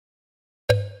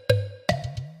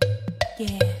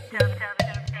Yeah.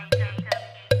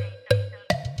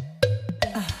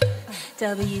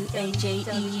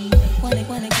 W-A-J-E.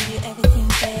 Wanna give you everything,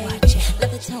 babe.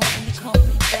 Love the tone when you call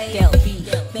me, babe.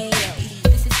 Baby,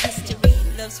 this is history.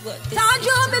 Love's what this Don't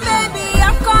you me, baby,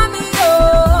 I'm coming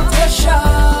home. To show,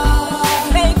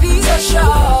 baby, to show.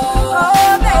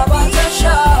 Oh, baby, to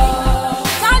show.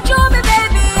 Don't you me,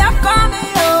 baby, I'm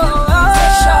coming home. To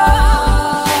show,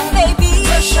 baby,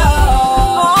 to show.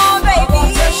 Oh, baby,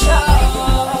 to show.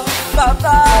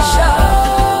 Baba, to show.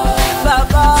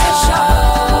 Baba, to show.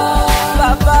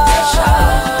 Baba, to show.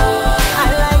 I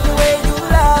like the way you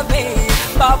love me.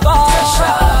 Baba, to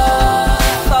show.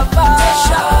 Baba, to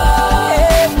show.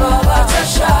 Hey, Baba, to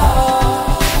show.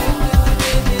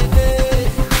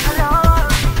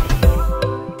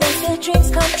 They say dreams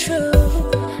come true.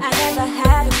 I never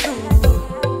had a clue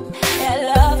that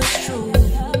love is true.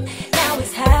 Now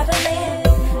it's happening.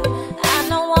 I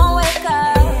know won't wake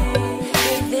up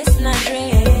if this not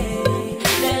dream.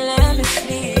 Then let me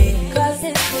sleep, 'cause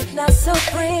it's with not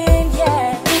supreme.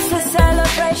 Yeah, it's a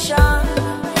celebration.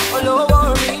 All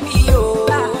over me, oh.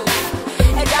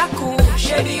 And I cool,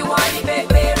 shady one.